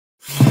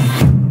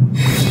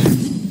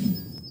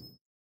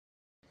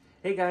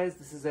Hey guys,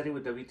 this is Eddie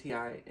with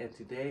WTI, and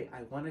today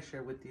I want to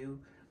share with you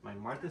my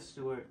Martha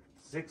Stewart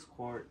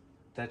 6-quart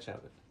Dutch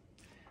oven.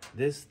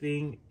 This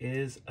thing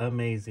is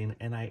amazing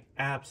and I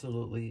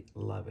absolutely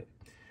love it.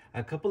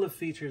 A couple of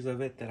features of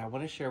it that I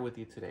want to share with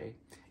you today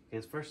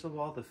is, first of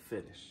all, the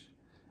finish.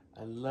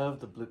 I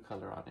love the blue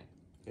color on it.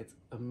 It's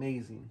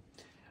amazing.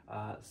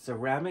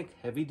 Ceramic,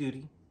 heavy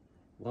duty,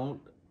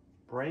 won't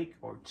break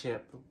or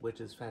chip, which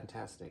is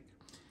fantastic.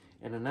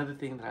 And another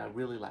thing that I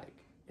really like,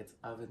 it's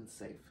oven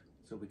safe.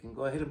 So we can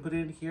go ahead and put it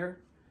in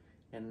here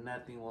and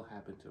nothing will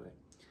happen to it.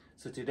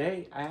 So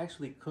today I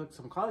actually cooked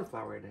some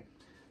cauliflower in it.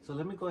 So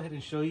let me go ahead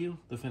and show you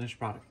the finished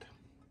product.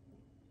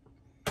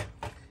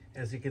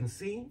 As you can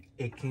see,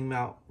 it came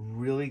out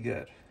really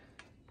good.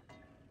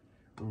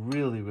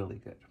 Really,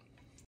 really good.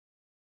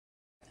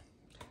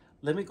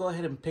 Let me go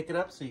ahead and pick it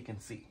up so you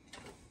can see.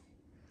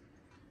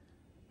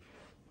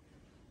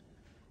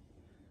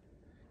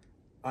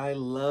 I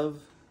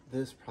love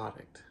this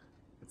product.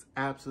 It's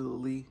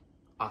absolutely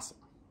awesome.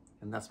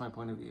 And that's my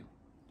point of view.